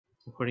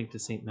according to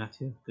St.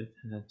 Matthew,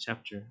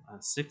 chapter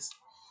 6.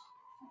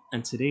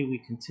 And today we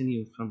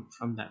continue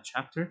from that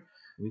chapter.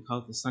 We call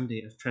it the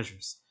Sunday of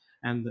Treasures.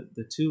 And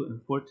the two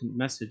important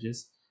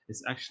messages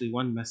is actually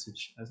one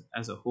message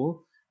as a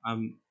whole.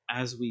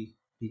 As we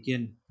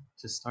begin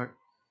to start,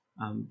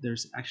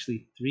 there's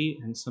actually three,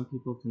 and some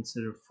people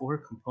consider four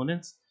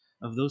components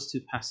of those two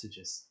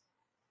passages.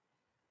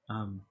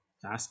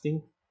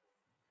 Fasting.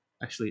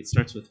 Actually, it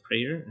starts with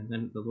prayer, and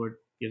then the Lord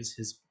gives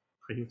his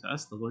prayer to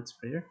us, the Lord's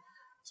Prayer,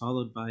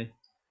 followed by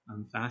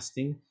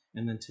fasting.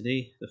 And then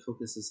today, the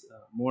focus is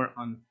more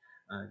on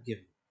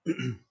giving.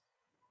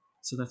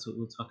 So that's what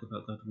we'll talk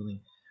about, God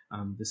willing,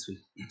 this week.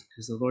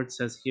 Because the Lord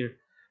says here,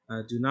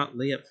 do not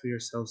lay up for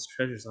yourselves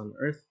treasures on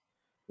earth,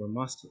 where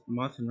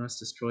moth and rust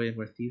destroy and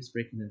where thieves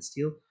break in and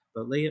steal,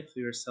 but lay up for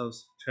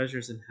yourselves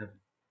treasures in heaven,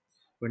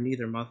 where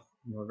neither moth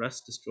nor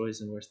rust destroys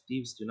and where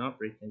thieves do not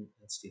break in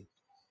and steal.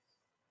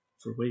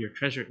 For where your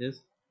treasure is,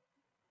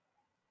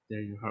 there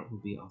your heart will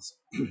be also.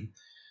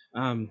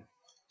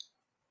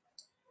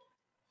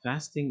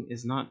 Fasting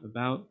is not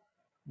about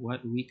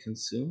what we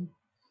consume,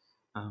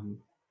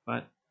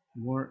 but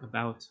more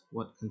about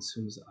what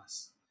consumes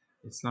us.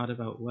 It's not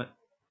about what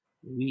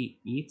we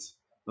eat,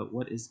 but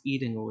what is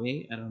eating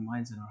away at our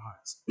minds and our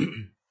hearts.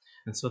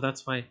 And so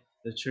that's why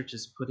the church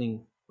is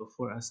putting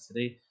before us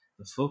today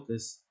the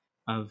focus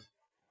of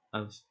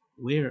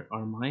where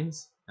our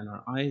minds and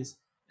our eyes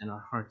and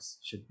our hearts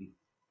should be.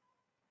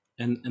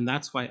 And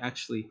that's why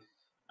actually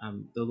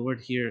the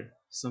Lord here,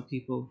 some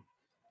people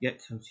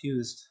get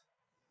confused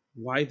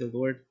why the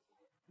Lord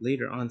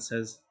later on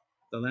says,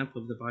 the lamp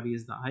of the body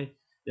is the eye.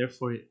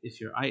 Therefore,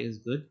 if your eye is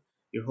good,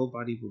 your whole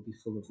body will be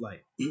full of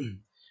light.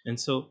 And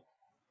so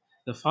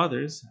the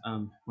fathers,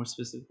 more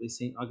specifically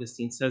St.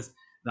 Augustine, says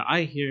the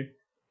eye here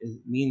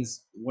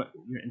means what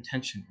your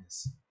intention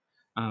is.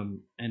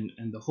 And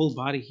the whole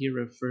body here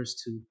refers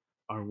to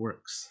our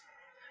works.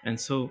 And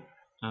so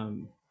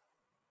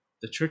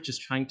the church is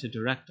trying to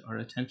direct our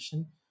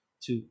attention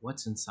to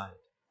what's inside.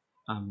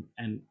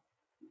 And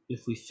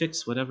if we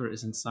fix whatever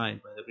is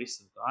inside by the grace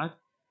of God,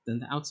 then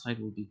the outside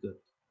will be good.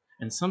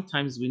 And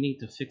sometimes we need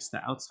to fix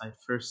the outside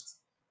first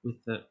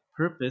with the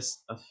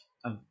purpose of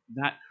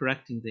that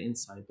correcting the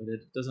inside, but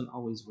it doesn't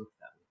always work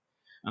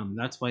that way.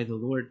 That's why the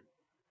Lord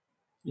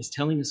is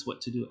telling us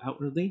what to do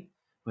outwardly,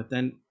 but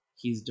then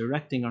he's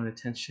directing our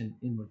attention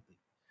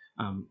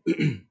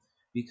inwardly.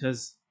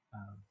 Because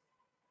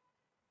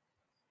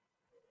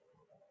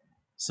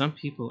some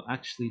people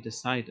actually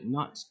decide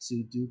not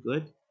to do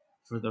good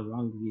for the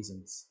wrong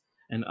reasons,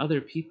 and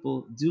other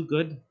people do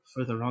good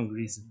for the wrong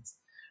reasons,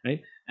 right?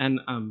 And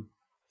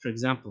for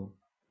example,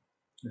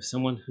 if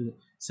someone who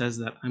says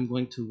that I'm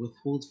going to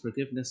withhold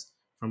forgiveness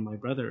from my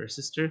brother or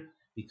sister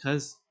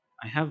because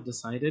I have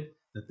decided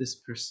that this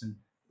person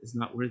is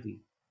not worthy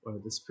or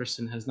this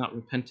person has not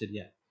repented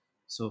yet,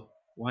 so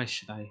why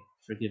should I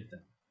forgive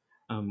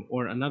them?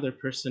 Or another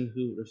person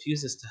who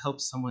refuses to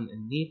help someone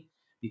in need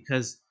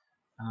because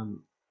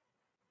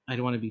I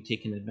don't want to be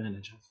taken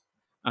advantage of.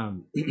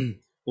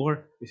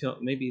 Or we feel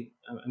maybe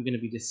I'm going to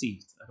be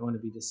deceived. I don't want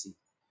to be deceived.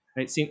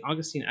 Right? St.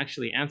 Augustine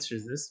actually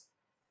answers this.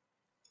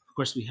 Of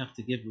course, we have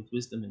to give with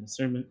wisdom and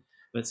discernment,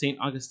 but St.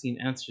 Augustine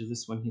answers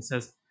this when he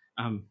says,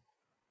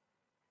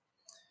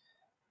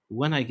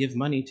 when I give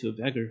money to a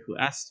beggar who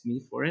asks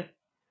me for it,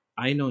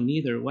 I know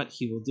neither what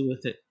he will do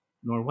with it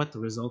nor what the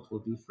result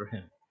will be for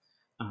him.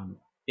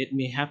 It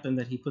may happen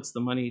that he puts the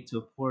money to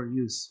a poor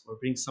use or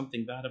brings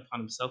something bad upon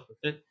himself with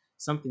it,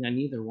 something I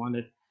neither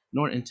wanted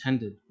nor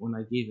intended when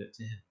I gave it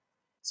to him.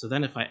 So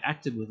then if I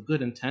acted with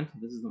good intent,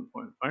 this is the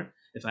important part,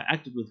 if I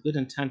acted with good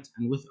intent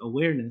and with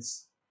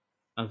awareness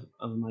of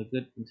my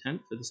good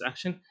intent for this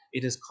action,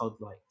 it is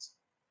called light.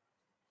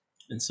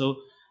 And so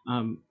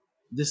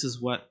this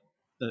is what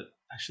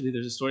actually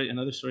there's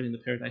another story in the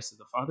Paradise of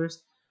the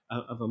Fathers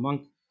of a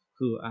monk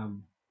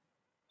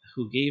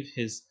who gave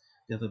his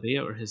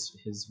Galabea or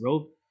his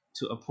robe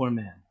to a poor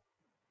man,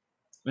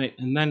 right?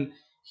 And then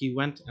he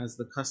went, as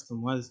the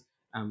custom was,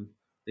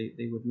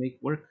 they would make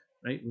work,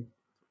 right, with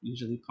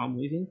usually palm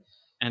weaving,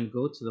 and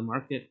go to the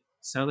market,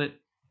 sell it,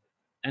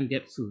 and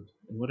get food.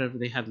 And whatever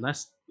they had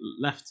left,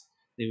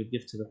 they would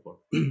give to the poor.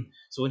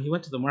 So when he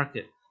went to the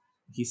market,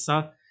 he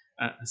saw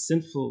a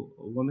sinful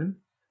woman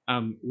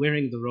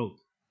wearing the robe.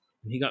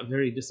 And he got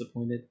very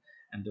disappointed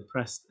and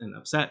depressed and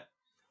upset.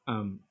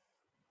 And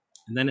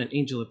then an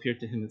angel appeared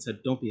to him and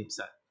said, don't be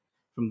upset.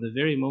 From the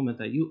very moment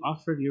that you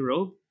offered your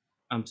robe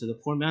to the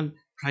poor man,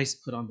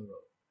 Christ put on the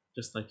robe,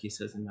 just like he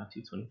says in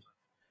Matthew 25,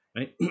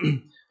 right?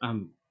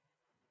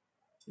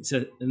 He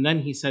said, and then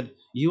he said,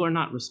 you are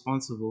not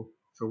responsible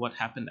for what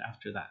happened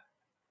after that.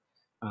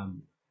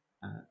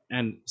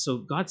 And so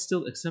God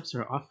still accepts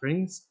our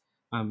offerings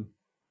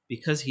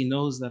because he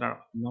knows that our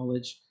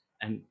knowledge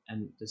and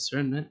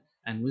discernment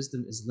and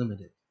wisdom is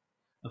limited.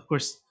 Of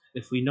course,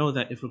 if we know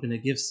that if we're going to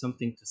give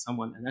something to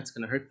someone and that's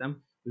going to hurt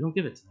them, we don't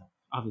give it to them,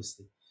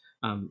 obviously.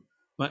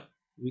 But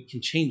we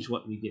can change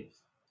what we give.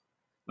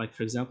 Like,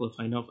 for example, if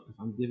I know if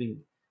I'm giving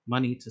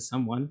money to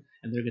someone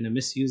and they're going to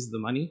misuse the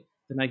money,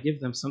 then I give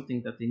them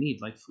something that they need,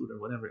 like food or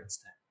whatever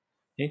instead.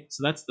 Okay,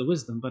 so that's the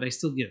wisdom, but I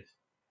still give.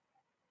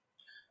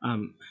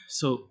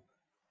 So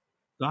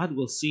God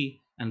will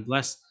see and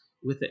bless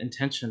with the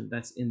intention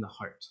that's in the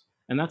heart.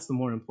 And that's the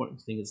more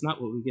important thing. It's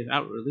not what we give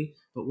outwardly,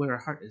 but where our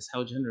heart is,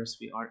 how generous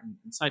we are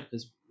inside,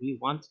 because we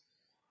want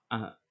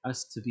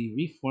us to be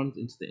reformed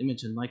into the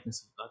image and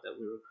likeness of God that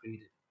we were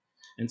created.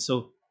 And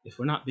so if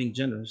we're not being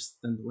generous,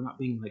 then we're not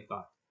being like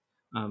God.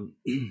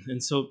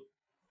 And so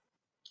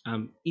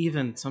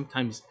even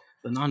sometimes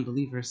the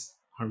non-believers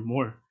are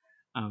more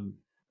um,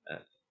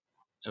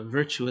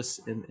 virtuous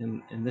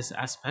in this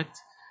aspect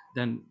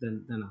than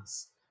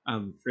us.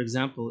 For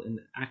example, in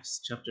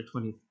Acts chapter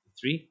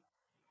 23,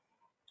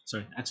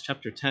 Acts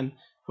chapter 10,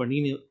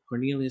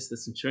 Cornelius the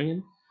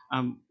centurion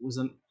was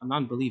a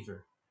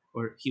non-believer,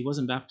 or he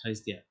wasn't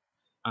baptized yet.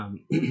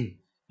 Um,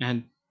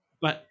 and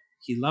But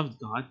he loved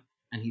God,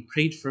 and he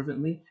prayed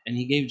fervently, and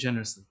he gave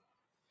generously,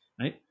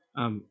 right?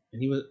 And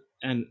he was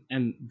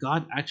and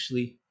God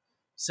actually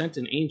sent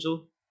an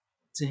angel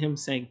to him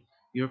saying,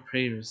 "Your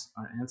prayers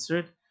are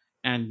answered,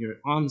 and your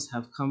alms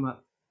have come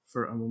up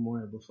for a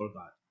memorial before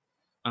God."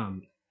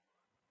 Um,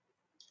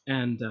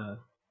 and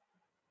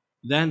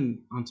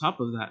Then, on top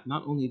of that,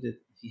 not only did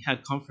he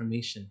had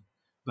confirmation,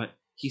 but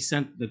he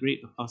sent the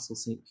great apostle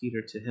Saint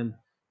Peter to him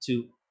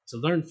to to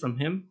learn from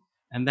him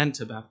and then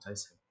to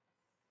baptize him.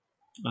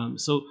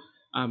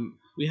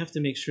 We have to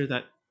make sure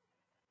that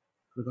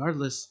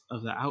regardless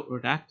of the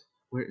outward act,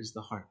 where is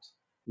the heart?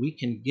 We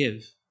can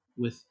give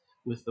with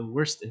the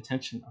worst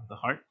intention of the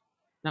heart,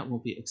 that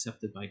won't be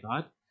accepted by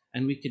God,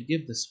 and we could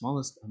give the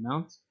smallest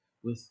amount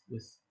with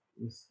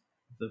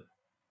the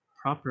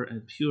proper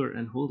and pure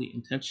and holy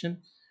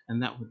intention,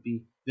 and that would be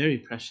very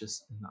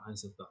precious in the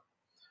eyes of God.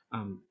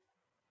 Um,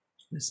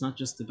 it's not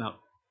just about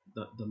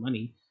the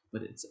money,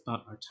 but it's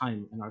about our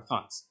time and our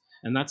thoughts,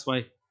 and that's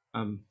why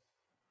um,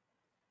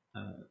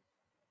 uh,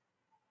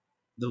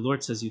 the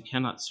Lord says you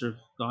cannot serve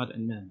God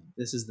and men.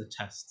 This is the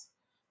test.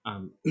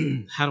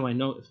 How do I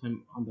know if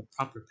I'm on the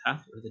proper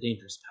path or the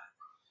dangerous path?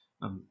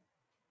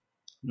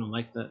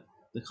 Like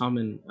the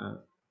common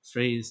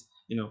phrase,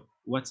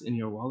 what's in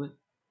your wallet?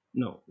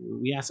 No,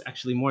 we ask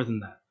actually more than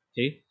that.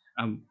 Okay,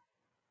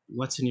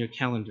 what's in your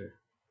calendar?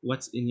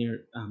 What's in your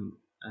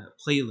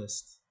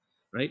playlist?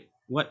 Right?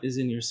 What is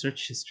in your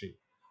search history?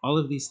 All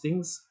of these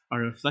things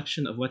are a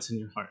reflection of what's in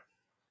your heart.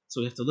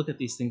 So we have to look at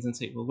these things and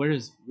say, well, where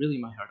is really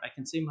my heart? I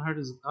can say my heart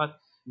is with God,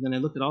 and then I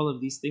look at all of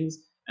these things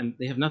and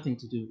they have nothing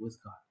to do with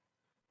God.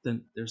 Then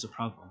there's a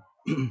problem,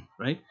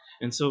 right?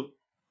 And so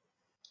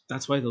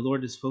that's why the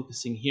Lord is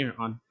focusing here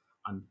on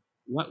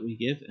what we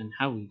give and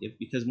how we give,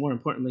 because more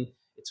importantly,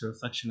 it's a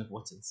reflection of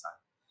what's inside,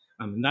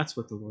 and that's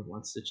what the Lord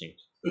wants to change.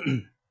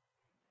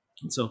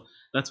 And so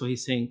that's why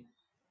He's saying,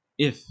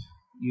 if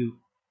you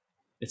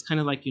it's kind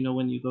of like,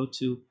 when you go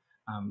to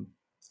um,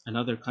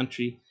 another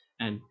country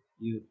and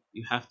you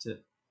have to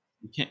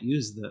you can't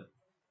use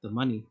the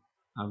money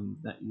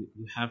that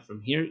you have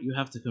from here. You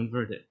have to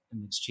convert it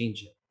and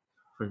exchange it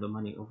for the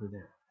money over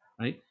there,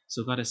 right?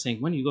 So God is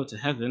saying, when you go to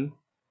heaven,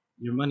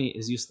 your money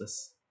is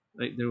useless,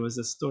 right? There was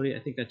a story, I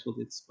think I told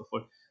you this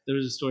before. There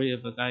was a story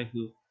of a guy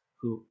who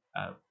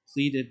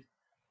pleaded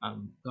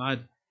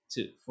God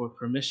for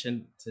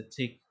permission to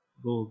take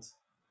gold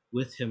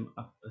with him,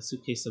 a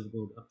suitcase of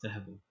gold up to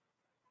heaven.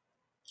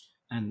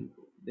 And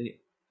they,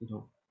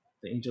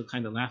 the angel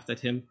kind of laughed at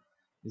him.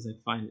 He's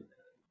like, "Fine,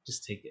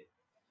 just take it."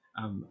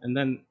 And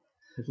then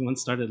everyone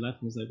started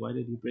laughing. He's like, "Why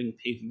did you bring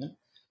pavement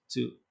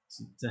to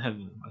to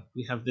heaven? Like,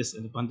 we have this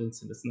in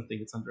abundance, and it's nothing.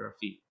 It's under our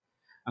feet."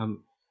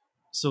 Um,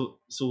 so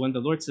when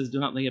the Lord says, "Do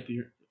not lay up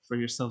for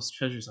yourselves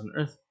treasures on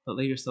earth, but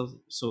lay yourselves,"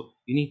 so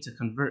you need to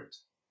convert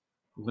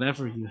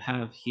whatever you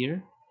have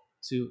here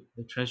to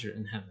the treasure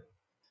in heaven.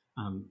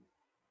 Um,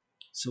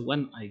 So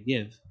when I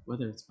give,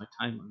 whether it's my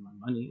time or my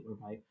money or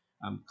my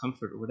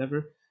comfort or whatever,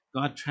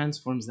 God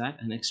transforms that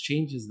and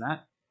exchanges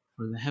that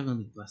for the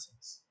heavenly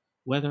blessings,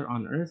 whether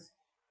on earth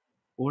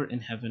or in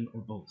heaven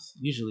or both.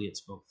 Usually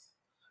it's both.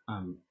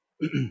 Um,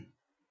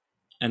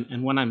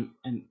 and when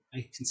and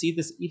I can see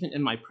this even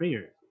in my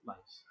prayer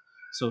life.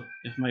 So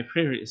if my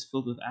prayer is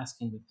filled with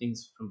asking the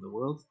things from the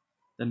world,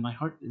 then my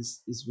heart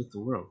is with the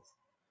world.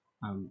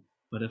 Um,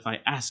 but if I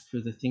ask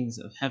for the things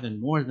of heaven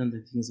more than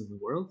the things of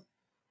the world,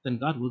 then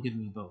God will give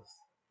me both.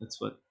 That's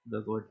what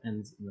the Lord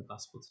ends in the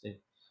gospel today.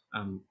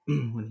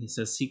 When He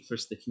says, "Seek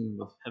first the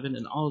kingdom of heaven,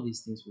 and all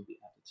these things will be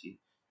added to you."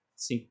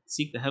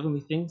 Seek the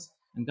heavenly things,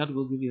 and God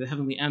will give you the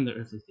heavenly and the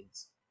earthly things.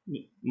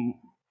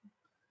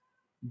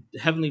 The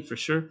heavenly for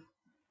sure,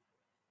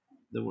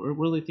 the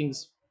worldly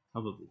things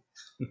probably.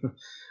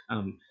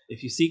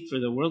 If you seek for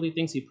the worldly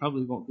things, He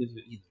probably won't give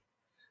you either.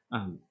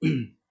 Um,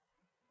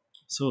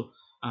 so,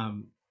 um,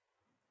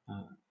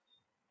 uh,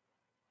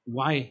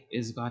 why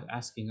is God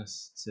asking us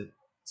to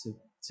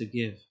to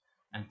give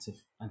and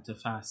to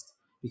fast?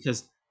 Because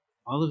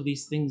all of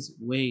these things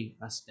weigh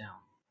us down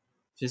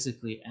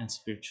physically and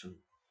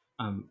spiritually.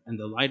 And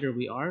the lighter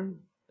we are,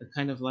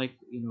 kind of like,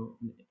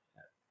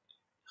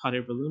 hot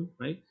air balloon,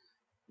 right?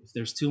 If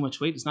there's too much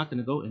weight, it's not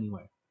going to go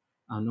anywhere,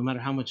 no matter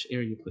how much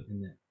air you put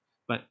in there.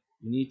 But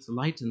you need to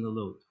lighten the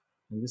load.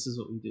 And this is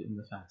what we do in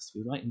the fast.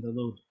 We lighten the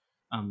load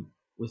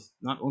with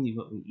not only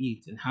what we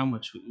eat and how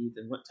much we eat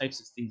and what types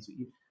of things we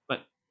eat,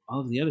 but all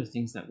of the other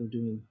things that we're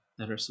doing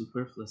that are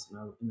superfluous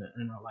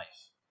in our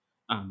life.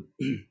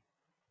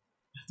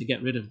 We have to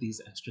get rid of these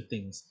extra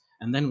things,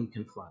 and then we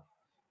can fly.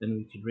 Then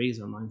we can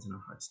raise our minds and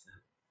our hearts to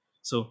heaven.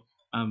 So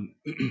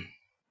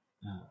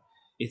uh,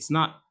 it's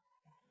not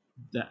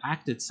the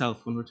act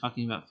itself when we're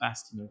talking about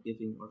fasting or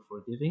giving or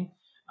forgiving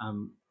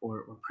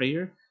or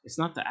prayer. It's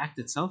not the act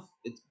itself,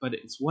 but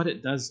it's what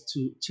it does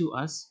to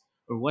us,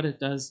 or what it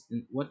does,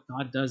 what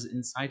God does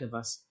inside of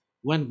us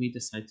when we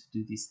decide to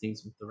do these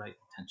things with the right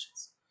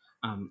intentions.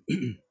 Um,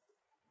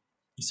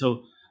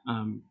 so,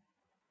 um,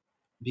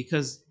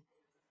 because,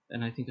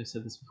 and I think I've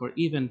said this before,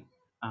 even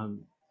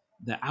um,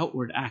 the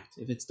outward act,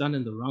 if it's done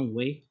in the wrong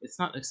way, it's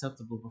not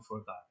acceptable before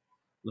God.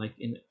 Like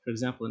for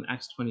example, in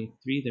Acts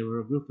 23, there were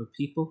a group of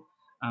people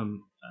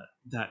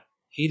that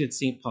hated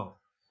Saint Paul,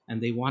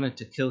 and they wanted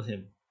to kill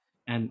him.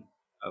 And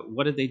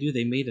what did they do?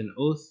 They made an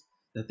oath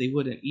that they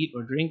wouldn't eat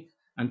or drink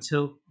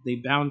until they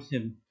bound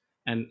him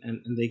and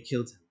they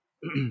killed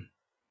him.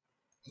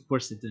 Of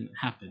course, it didn't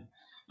happen.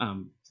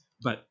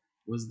 But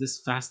was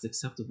this fast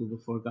acceptable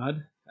before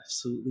God?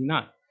 Absolutely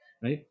not,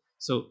 right?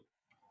 So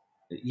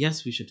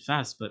yes, we should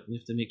fast, but we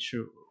have to make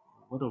sure,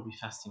 what are we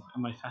fasting?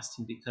 Am I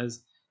fasting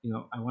because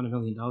I want $1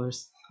 million?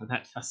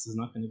 That fast is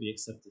not going to be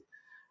accepted,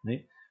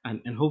 right?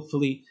 And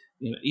hopefully,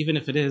 even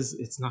if it is,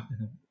 it's not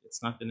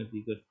gonna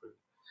be good for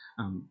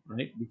you,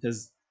 right?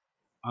 Because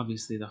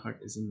obviously the heart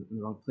is in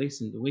the wrong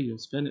place, and the way you'll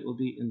spend it will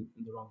be in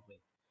the wrong way,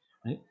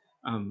 right?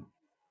 Um,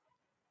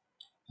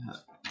 uh,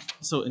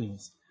 so,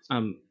 anyways,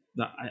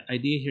 the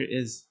idea here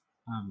is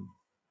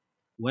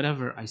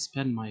whatever I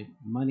spend my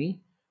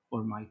money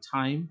or my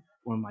time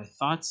or my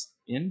thoughts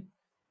in,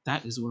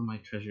 that is where my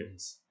treasure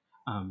is.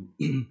 Um,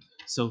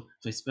 so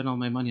if I spend all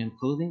my money on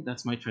clothing,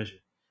 that's my treasure.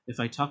 If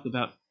I talk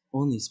about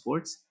only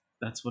sports,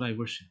 that's what I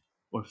worship,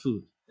 or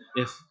food.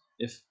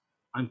 If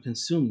I'm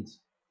consumed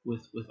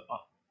with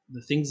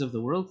the things of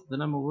the world,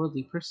 then I'm a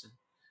worldly person.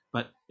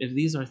 But if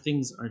these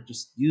things are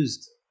just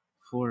used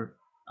for,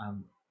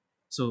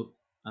 so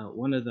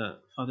one of the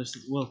fathers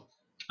says, well,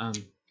 um,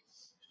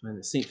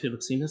 St.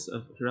 Philoxenus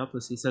of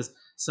Hierapolis, he says,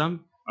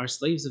 some are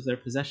slaves of their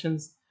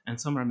possessions and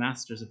some are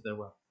masters of their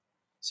wealth.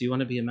 So you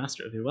want to be a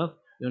master of your wealth,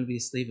 you want to be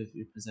a slave of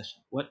your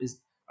possession. What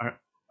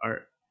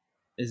are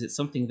is it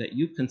something that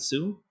you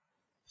consume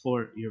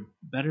for your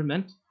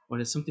betterment, or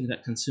is it something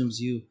that consumes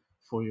you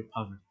for your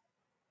poverty?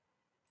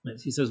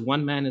 He says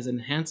one man is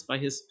enhanced by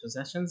his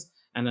possessions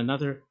and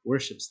another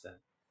worships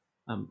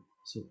them.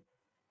 So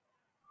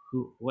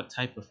what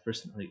type of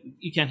person are you?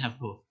 You can't have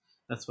both.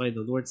 That's why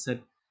the Lord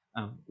said,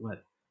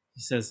 what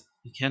he says,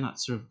 you cannot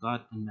serve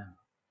God and mammon,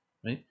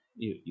 right?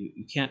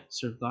 You can't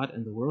serve God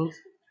and the world.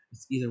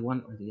 It's either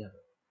one or the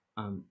other.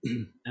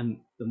 And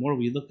the more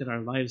we look at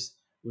our lives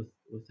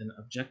with an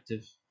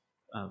objective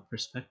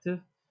perspective,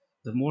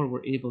 the more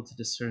we're able to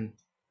discern: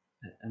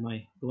 am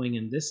I going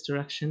in this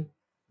direction?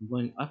 I'm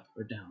going up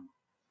or down.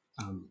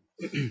 Um,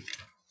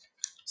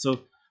 so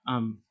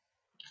um,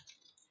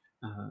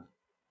 uh,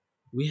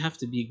 we have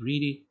to be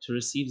greedy to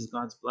receive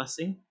God's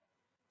blessing,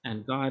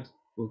 and God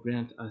will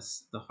grant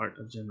us the heart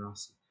of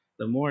generosity.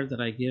 The more that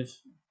I give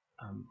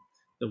um,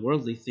 the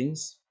worldly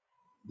things,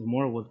 the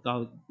more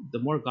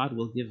God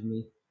will give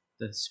me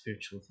the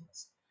spiritual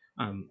things.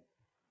 Um,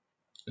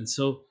 and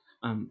so,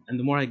 and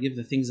the more I give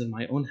the things of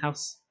my own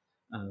house,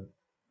 uh,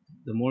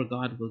 the more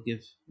God will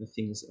give the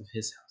things of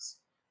His house.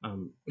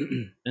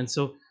 And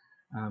so,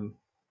 um,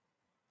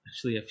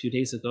 actually, a few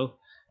days ago,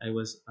 I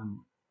was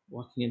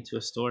walking into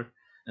a store,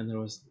 and there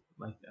was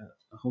like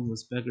a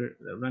homeless beggar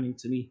running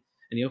to me,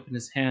 and he opened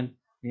his hand.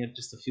 And he had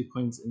just a few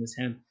coins in his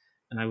hand,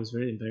 and I was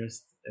very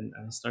embarrassed, and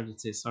I started to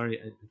say, "Sorry,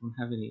 I don't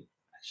have any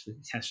actually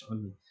cash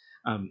on me."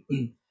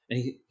 And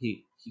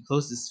he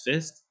closed his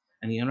fist,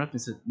 and he interrupted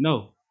and said,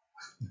 "No,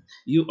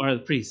 you are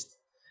the priest,"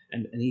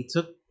 and he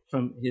took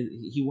from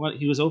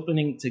he was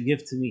opening to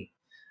give to me.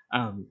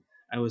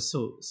 I was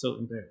so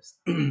embarrassed.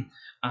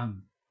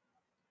 um,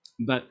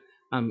 but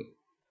um,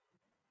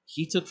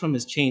 he took from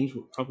his change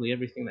probably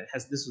everything that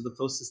has. This was the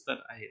closest that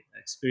I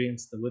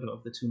experienced the widow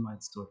of the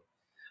two-mite story.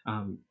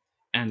 Um,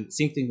 and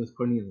same thing with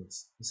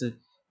Cornelius. He said,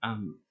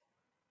 um,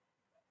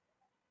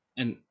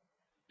 and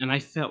and I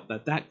felt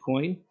that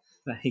coin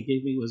that he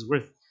gave me was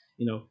worth,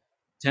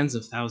 tens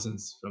of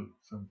thousands from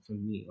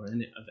me or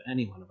of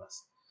any one of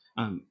us.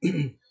 Um,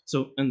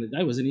 so, and the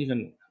guy wasn't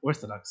even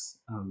Orthodox,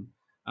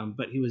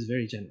 but he was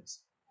very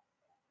generous.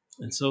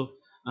 And so,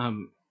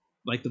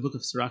 like the book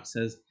of Sirach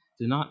says,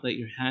 do not let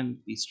your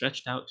hand be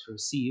stretched out to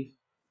receive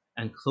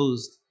and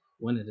closed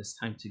when it is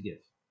time to give.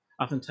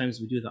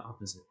 Oftentimes we do the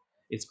opposite.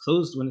 It's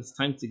closed when it's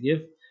time to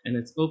give, and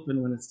it's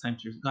open when it's time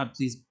to, God,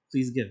 please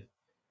give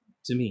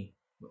to me.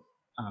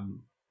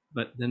 Um,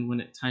 but then when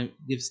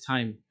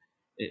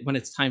when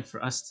it's time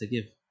for us to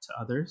give to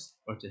others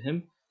or to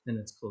Him, then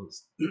it's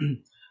closed.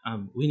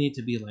 We need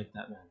to be like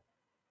that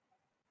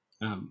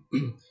man.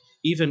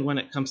 Even when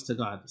it comes to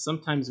God,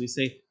 sometimes we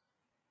say,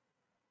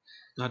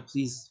 God,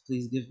 please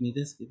give me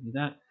this, give me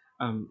that.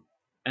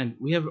 And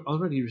we have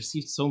already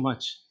received so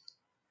much,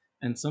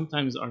 and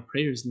sometimes our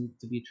prayers need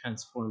to be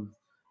transformed.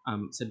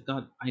 Said,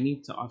 God, I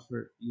need to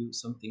offer you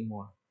something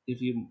more.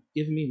 If you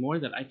give me more,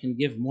 that I can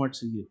give more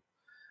to you.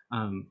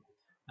 Um,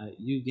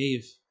 you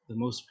gave the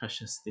most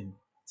precious thing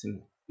to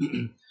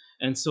me.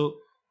 And so,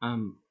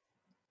 um,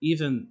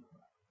 even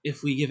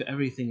if we give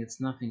everything,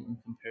 it's nothing in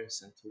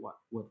comparison to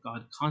what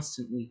God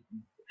constantly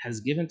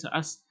has given to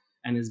us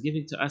and is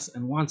giving to us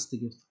and wants to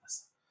give to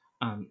us.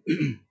 Um,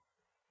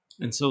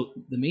 and so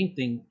the main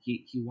thing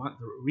the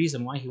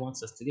reason why he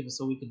wants us to give is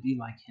so we could be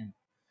like him.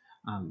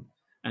 Um,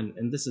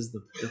 and this is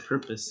the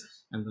purpose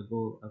and the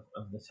goal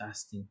of the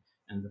fasting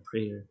and the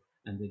prayer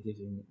and the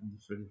giving and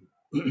the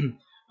forgiving.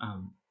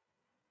 um,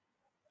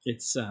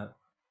 it's uh,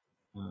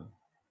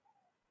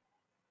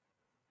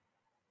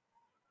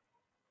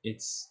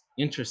 it's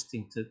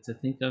interesting to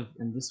think of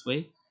in this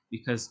way,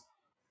 because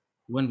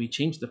when we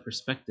change the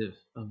perspective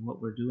of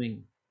what we're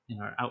doing in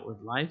our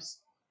outward lives,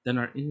 then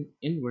our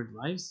inward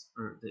lives,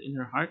 or the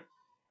inner heart,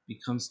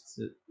 becomes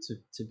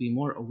to be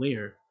more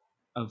aware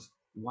of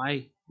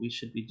why we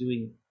should be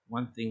doing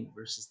one thing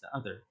versus the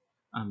other.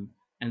 Um,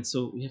 and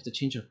so we have to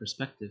change our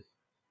perspective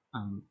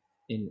um,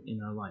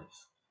 in our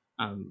life.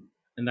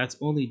 And that's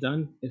only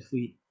done if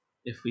we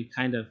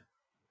kind of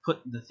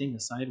put the thing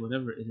aside,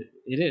 whatever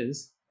it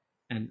is,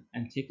 and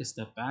take a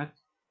step back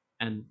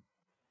and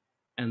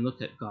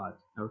look at God,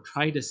 or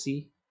try to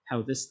see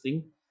how this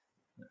thing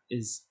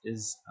is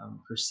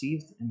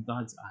perceived in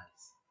God's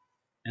eyes,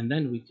 and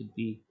then we could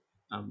be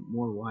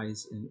more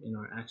wise in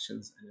our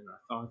actions and in our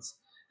thoughts.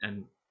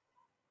 And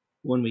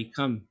when we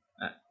come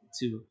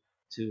to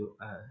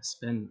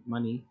spend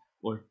money,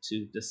 or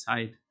to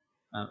decide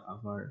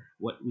of our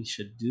what we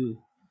should do,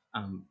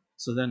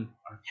 so then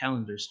our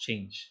calendars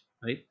change,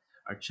 right?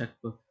 Our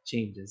checkbook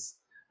changes,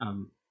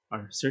 um,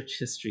 our search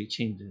history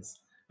changes,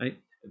 right?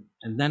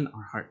 And then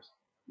our heart.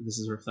 This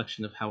is a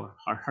reflection of how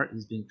our heart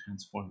is being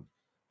transformed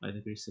by the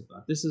grace of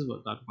God. This is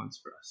what God wants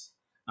for us.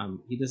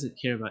 He doesn't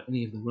care about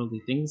any of the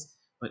worldly things,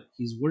 but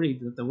He's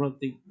worried that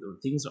the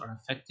things are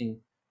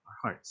affecting our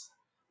hearts.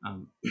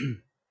 Um,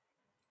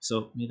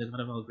 so may the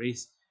God of all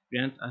grace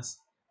grant us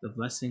the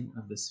blessing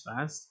of this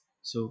fast,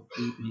 so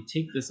we may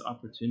take this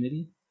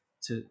opportunity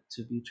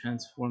to be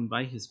transformed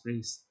by His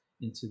grace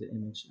into the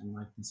image and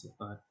likeness of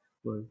God.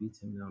 Glory be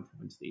to Him now and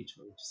forever, to the age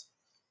of ages.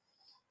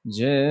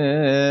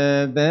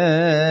 جبن